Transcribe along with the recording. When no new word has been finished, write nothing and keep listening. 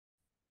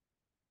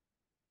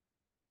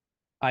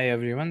Hi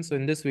everyone. So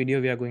in this video,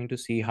 we are going to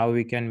see how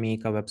we can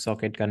make a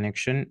WebSocket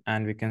connection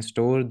and we can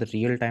store the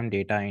real-time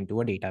data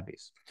into a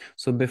database.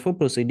 So before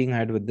proceeding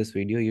ahead with this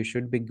video, you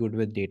should be good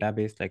with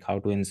database, like how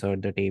to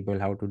insert the table,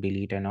 how to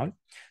delete and all.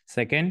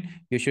 Second,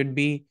 you should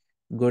be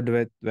good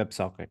with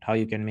WebSocket, how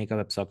you can make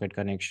a WebSocket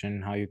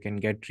connection, how you can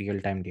get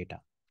real-time data.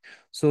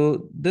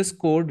 So this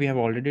code we have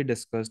already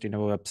discussed in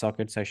our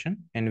WebSocket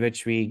session, in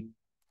which we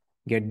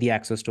get the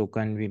access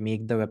token, we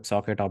make the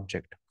WebSocket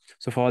object.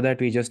 So for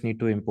that, we just need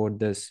to import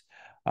this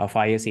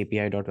FIS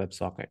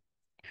API.WebSocket.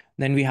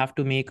 Then we have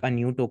to make a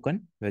new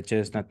token, which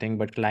is nothing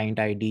but client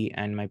ID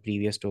and my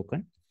previous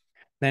token.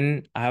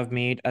 Then I have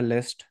made a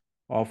list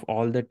of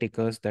all the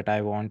tickers that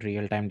I want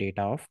real-time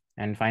data of.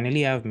 And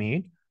finally, I have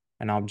made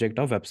an object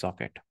of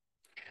WebSocket.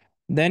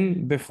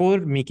 Then before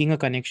making a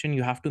connection,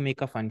 you have to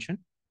make a function.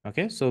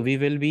 Okay, so we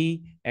will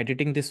be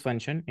editing this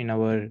function in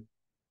our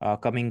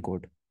coming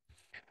code.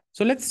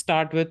 So let's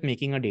start with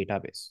making a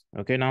database.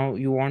 Okay, now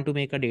you want to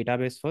make a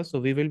database first. So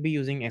we will be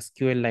using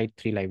SQLite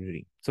 3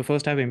 library. So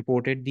first I've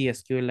imported the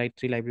SQLite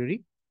 3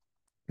 library.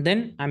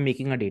 Then I'm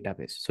making a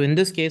database. So in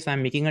this case,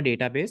 I'm making a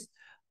database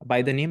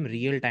by the name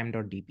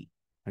realtime.db.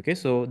 Okay,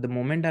 so the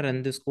moment I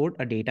run this code,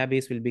 a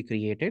database will be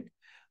created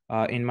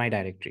in my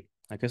directory.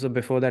 Okay, so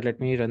before that, let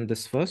me run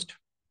this first.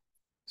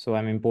 So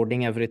I'm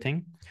importing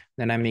everything.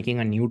 Then I'm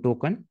making a new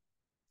token.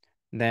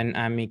 Then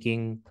I'm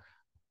making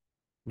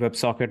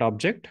WebSocket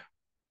object.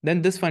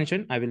 Then this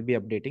function I will be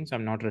updating. So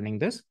I'm not running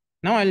this.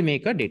 Now I'll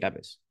make a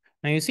database.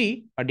 Now you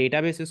see a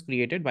database is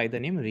created by the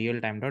name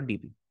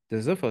realtime.db. This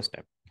is the first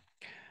step.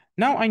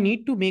 Now I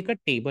need to make a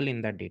table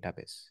in that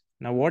database.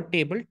 Now what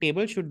table?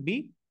 Table should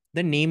be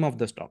the name of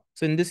the stock.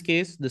 So in this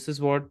case, this is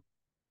what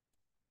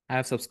I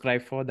have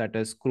subscribed for. That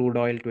is crude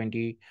oil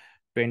 22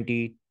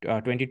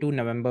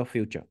 November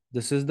future.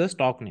 This is the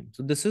stock name.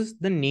 So this is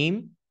the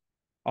name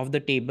of the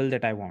table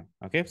that I want.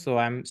 Okay. So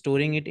I'm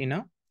storing it in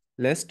a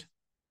list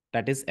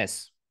that is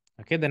S.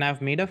 Okay, then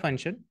I've made a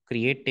function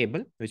create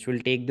table, which will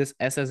take this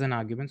S as an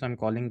argument. So I'm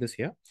calling this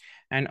here.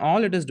 And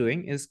all it is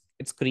doing is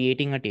it's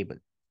creating a table.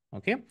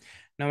 Okay.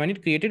 Now, when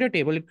it created a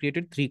table, it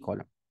created three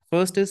columns.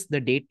 First is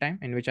the date time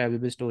in which I will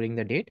be storing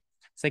the date.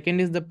 Second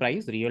is the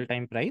price, real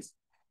time price.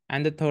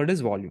 And the third is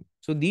volume.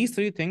 So these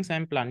three things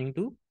I'm planning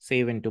to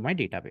save into my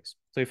database.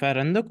 So if I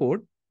run the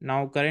code,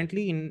 now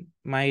currently in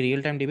my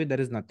real time DB,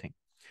 there is nothing.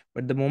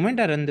 But the moment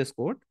I run this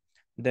code,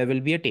 there will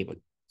be a table.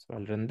 So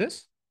I'll run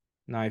this.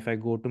 Now, if I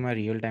go to my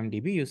real-time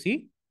DB, you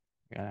see,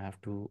 I have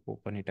to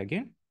open it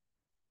again.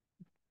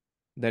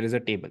 There is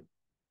a table.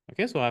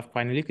 Okay, so I've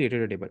finally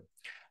created a table.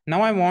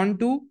 Now I want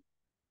to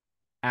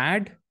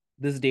add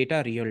this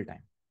data real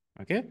time.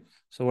 Okay,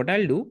 so what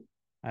I'll do,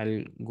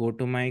 I'll go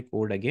to my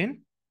code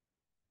again.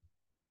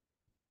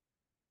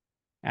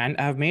 And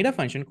I've made a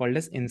function called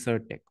as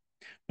insert tick.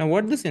 Now,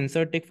 what this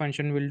insert tick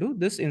function will do,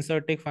 this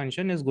insert tick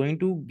function is going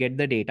to get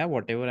the data,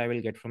 whatever I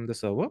will get from the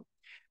server.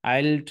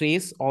 I'll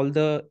trace all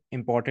the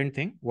important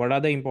thing. What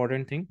are the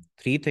important thing?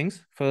 Three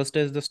things. First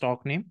is the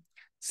stock name.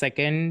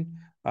 Second,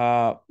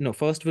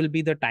 first will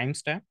be the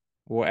timestamp,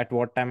 or at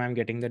what time I'm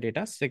getting the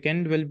data.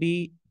 Second will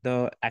be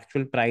the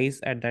actual price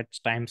at that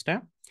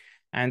timestamp.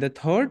 And the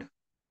third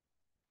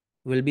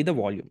will be the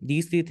volume.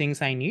 These three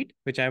things I need,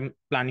 which I'm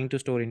planning to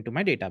store into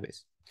my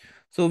database.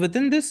 So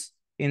within this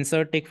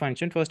insert tick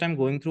function, first I'm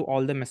going through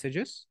all the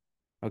messages.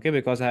 Okay,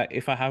 because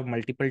if I have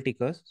multiple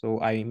tickers,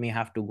 so I may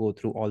have to go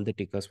through all the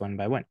tickers one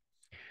by one.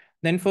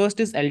 Then first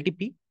is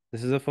LTP.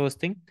 This is the first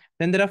thing.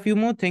 Then there are a few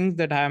more things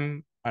that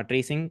I'm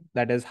tracing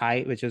that is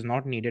high, which is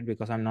not needed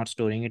because I'm not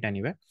storing it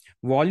anywhere.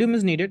 Volume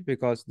is needed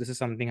because this is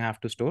something I have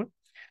to store.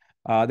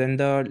 Then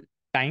the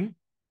time,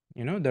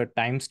 the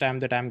timestamp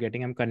that I'm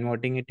getting, I'm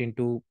converting it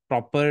into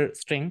proper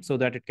string so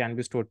that it can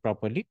be stored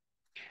properly.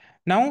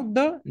 Now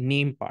the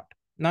name part.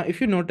 Now,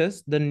 if you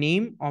notice, the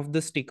name of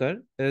the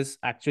sticker is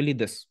actually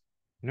this.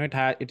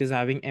 It is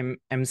having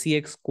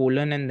MCX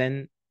colon and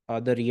then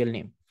the real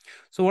name.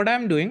 So what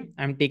I'm doing,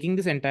 I'm taking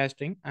this entire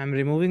string, I'm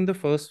removing the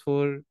first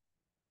four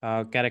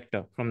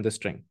character from the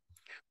string.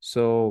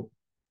 So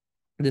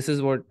this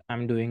is what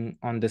I'm doing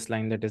on this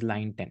line, that is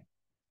line 10.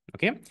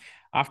 Okay.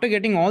 After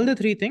getting all the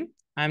three things,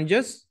 I'm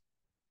just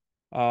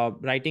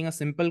writing a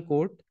simple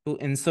code to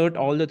insert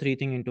all the three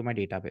things into my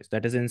database.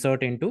 That is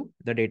insert into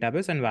the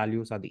database and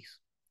values are these.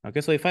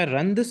 Okay. So if I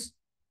run this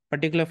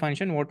particular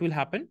function, what will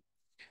happen?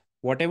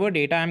 Whatever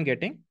data I'm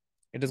getting,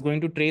 it is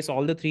going to trace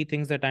all the three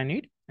things that I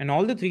need, and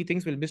all the three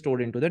things will be stored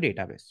into the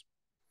database.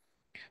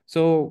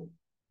 So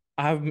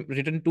I have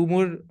written two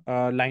more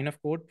line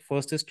of code.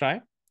 First is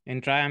try.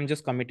 In try, I'm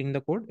just committing the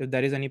code. If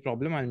there is any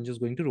problem, I'm just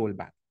going to roll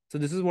back. So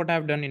this is what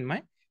I've done in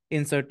my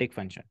insert tick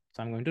function.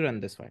 So I'm going to run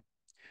this file.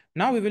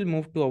 Now we will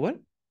move to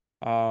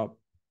our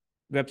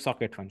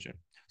WebSocket function.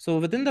 So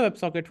within the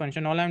WebSocket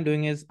function, all I'm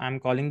doing is I'm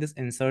calling this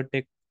insert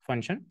tick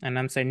function and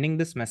I'm sending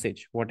this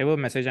message. Whatever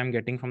message I'm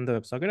getting from the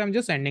WebSocket, I'm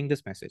just sending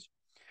this message.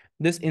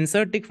 This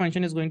insert tick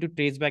function is going to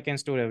trace back and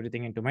store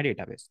everything into my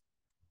database.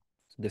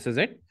 So this is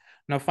it.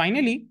 Now,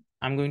 finally,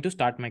 I'm going to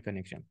start my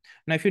connection.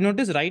 Now, if you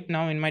notice right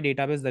now in my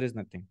database, there is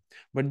nothing.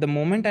 But the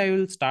moment I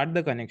will start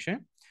the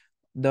connection,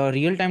 the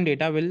real-time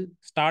data will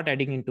start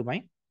adding into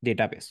my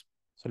database.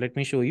 So let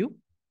me show you.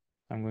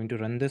 I'm going to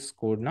run this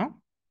code now,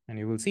 and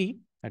you will see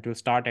that will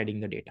start adding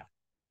the data.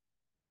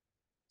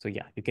 So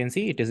yeah, you can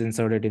see it is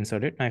inserted.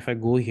 Now if I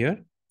go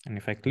here and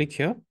if I click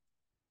here,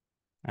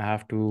 I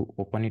have to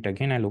open it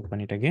again. I'll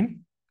open it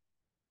again.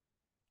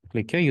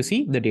 Click here, you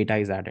see the data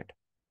is added.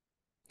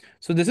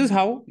 So this is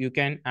how you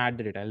can add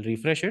the data. I'll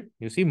refresh it.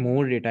 You see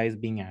more data is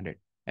being added.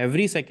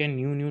 Every second,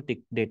 new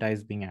data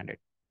is being added.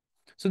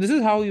 So this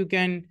is how you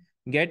can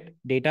get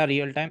data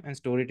real time and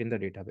store it in the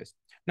database.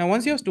 Now,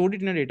 once you have stored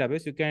it in a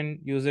database, you can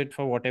use it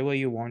for whatever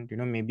you want.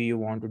 Maybe you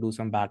want to do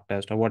some back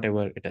test or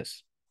whatever it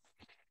is.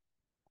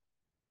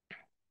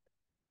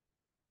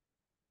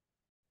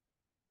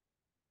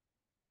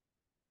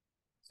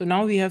 So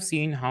now we have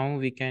seen how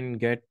we can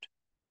get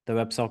the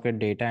WebSocket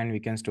data and we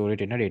can store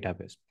it in a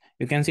database.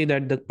 You can see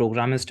that the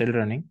program is still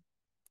running.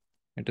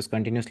 It is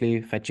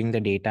continuously fetching the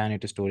data and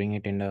it is storing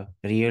it in the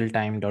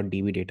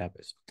realtime.db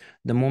database.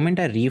 The moment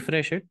I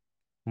refresh it,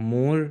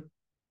 more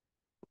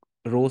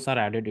rows are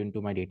added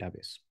into my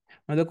database.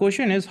 Now, the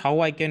question is how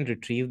I can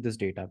retrieve this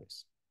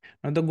database.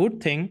 Now, the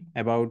good thing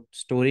about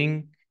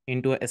storing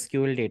into a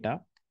SQL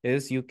data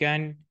is you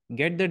can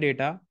get the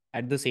data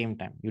at the same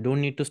time. You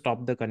don't need to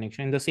stop the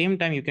connection. In the same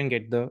time, you can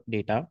get the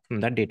data from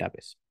that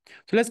database.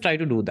 So let's try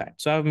to do that.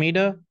 So I've made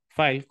a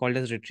file called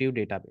as retrieve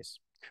database.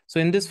 So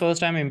in this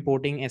first, I'm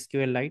importing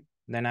SQLite,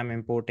 then I'm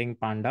importing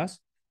pandas.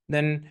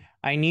 Then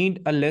I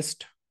need a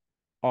list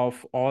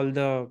of all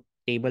the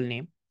table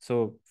name.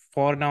 So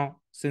for now,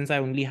 since I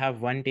only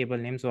have one table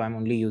name, so I'm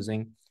only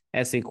using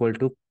s equal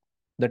to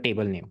the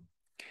table name.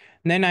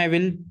 Then I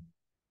will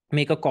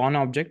make a con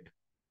object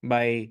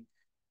by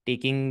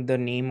taking the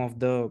name of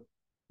the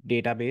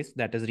database,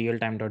 that is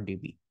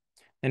realtime.db.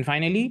 Then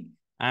finally,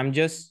 I'm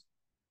just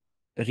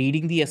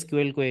reading the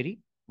SQL query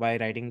by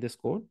writing this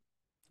code.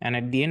 And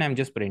at the end, I'm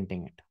just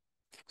printing it.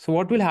 So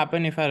what will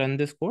happen if I run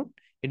this code?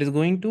 It is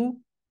going to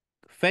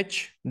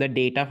fetch the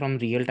data from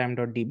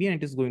realtime.db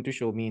and it is going to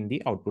show me in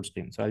the output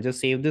stream. So I'll just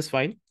save this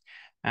file.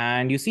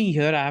 And you see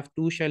here, I have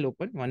two shell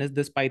open. One is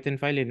this Python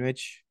file in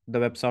which the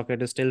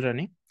WebSocket is still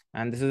running.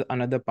 And this is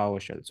another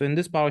PowerShell. So in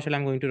this PowerShell,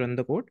 I'm going to run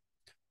the code.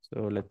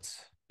 So let's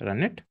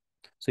run it.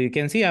 So you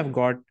can see I've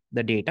got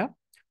the data.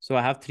 So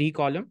I have three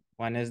columns.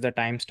 One is the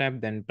timestamp,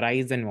 then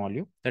price, then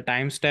volume. The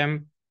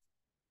timestamp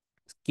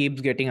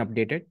keeps getting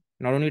updated.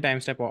 Not only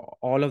timestamp,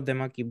 all of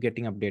them are keep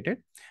getting updated.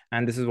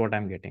 And this is what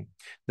I'm getting.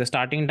 The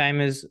starting time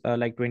is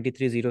like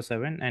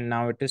 23:07 and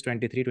now it is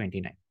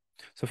 23:29.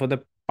 So for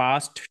the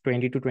past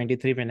 20 to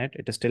 23 minutes,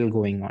 it is still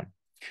going on.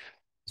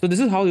 So this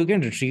is how you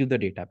can retrieve the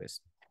database.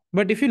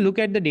 But if you look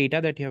at the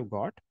data that you have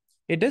got,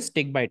 it is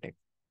tick by tick.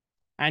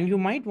 And you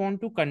might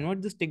want to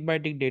convert this tick by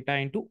tick data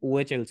into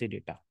OHLC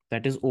data.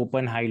 That is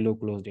open, high, low,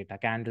 close data,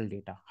 candle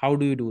data. How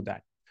do you do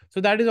that?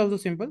 So that is also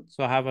simple.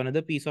 So I have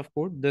another piece of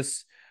code.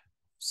 This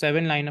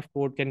 7 line of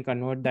code can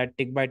convert that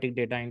tick by tick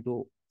data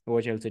into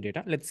OHLC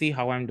data. Let's see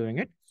how I'm doing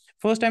it.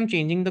 First, I'm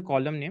changing the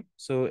column name.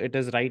 So it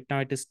is right now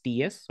it is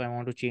TS. So I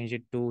want to change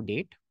it to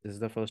date. This is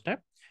the first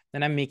step.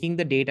 Then I'm making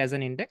the date as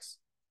an index.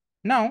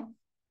 Now,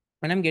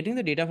 when I'm getting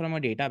the data from a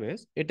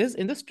database, it is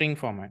in the string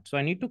format. So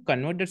I need to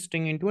convert that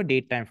string into a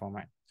date time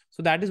format.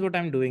 So that is what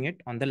I'm doing it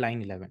on the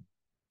line 11.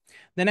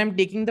 Then I'm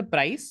taking the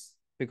price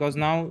because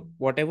now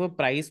whatever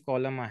price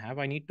column I have,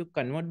 I need to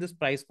convert this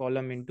price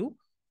column into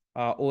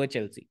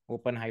OHLC,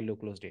 open, high, low,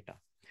 close data.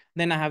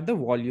 Then I have the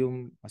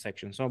volume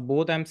section. So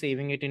both I'm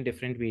saving it in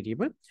different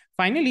variable.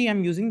 Finally,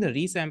 I'm using the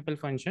resample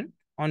function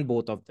on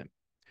both of them.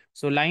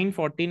 So line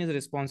 14 is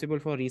responsible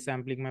for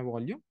resampling my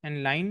volume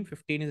and line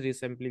 15 is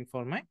resampling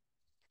for my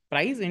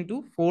price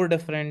into 4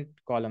 different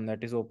column,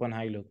 that is open,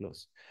 high, low,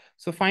 close.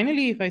 So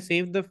finally, if I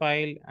save the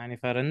file and if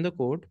I run the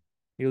code,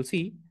 you'll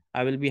see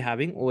I will be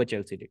having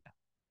OHLC data.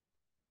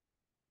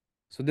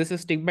 So this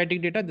is tick by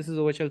tick data. This is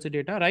OHLC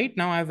data. Right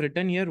now I've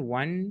written here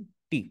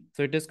 1T.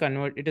 So it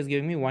is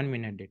giving me 1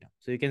 minute data.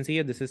 So you can see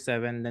here, this is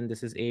 7, then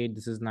this is 8,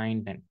 this is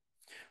 9, 10.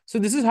 So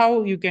this is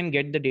how you can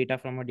get the data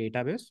from a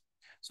database.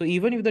 So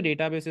even if the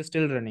database is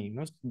still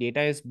running,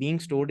 data is being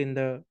stored in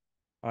the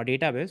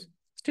database,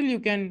 still you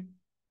can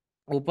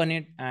open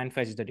it and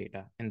fetch the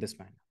data in this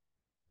manner.